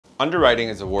Underwriting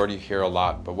is a word you hear a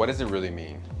lot, but what does it really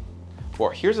mean?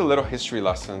 Well, here's a little history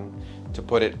lesson to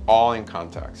put it all in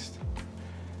context.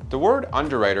 The word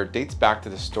underwriter dates back to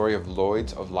the story of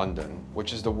Lloyd's of London,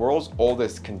 which is the world's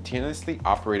oldest continuously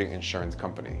operating insurance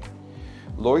company.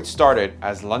 Lloyd's started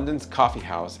as London's coffee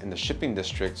house in the shipping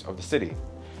districts of the city.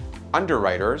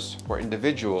 Underwriters were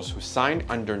individuals who signed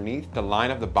underneath the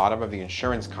line of the bottom of the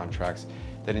insurance contracts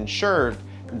that insured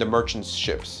the merchants'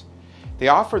 ships. They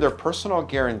offered their personal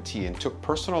guarantee and took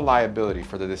personal liability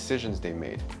for the decisions they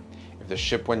made. If the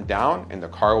ship went down and the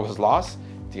cargo was lost,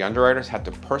 the underwriters had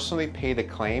to personally pay the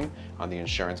claim on the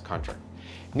insurance contract.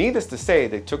 Needless to say,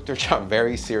 they took their job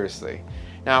very seriously.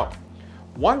 Now,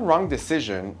 one wrong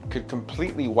decision could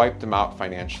completely wipe them out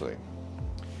financially.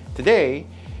 Today,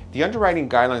 the underwriting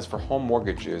guidelines for home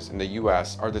mortgages in the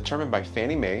US are determined by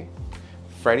Fannie Mae,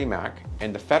 Freddie Mac,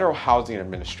 and the Federal Housing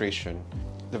Administration,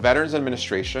 the Veterans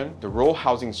Administration, the Rural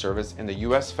Housing Service, and the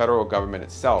US federal government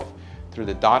itself through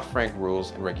the Dodd-Frank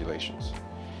rules and regulations.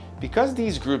 Because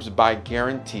these groups buy,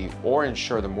 guarantee, or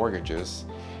insure the mortgages,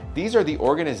 these are the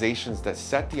organizations that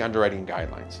set the underwriting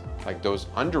guidelines. Like those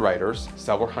underwriters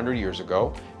several hundred years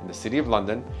ago in the City of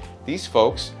London, these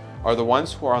folks are the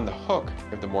ones who are on the hook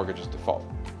if the mortgages default.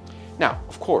 Now,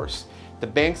 of course, the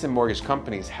banks and mortgage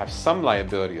companies have some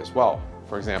liability as well.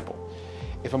 For example,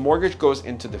 if a mortgage goes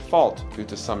into default due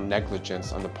to some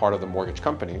negligence on the part of the mortgage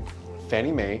company,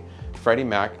 Fannie Mae, Freddie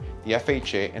Mac, the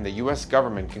FHA, and the US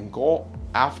government can go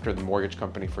after the mortgage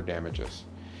company for damages.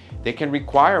 They can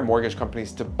require mortgage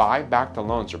companies to buy back the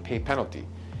loans or pay penalty.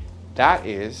 That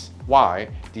is why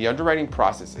the underwriting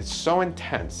process is so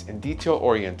intense and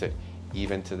detail-oriented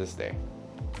even to this day.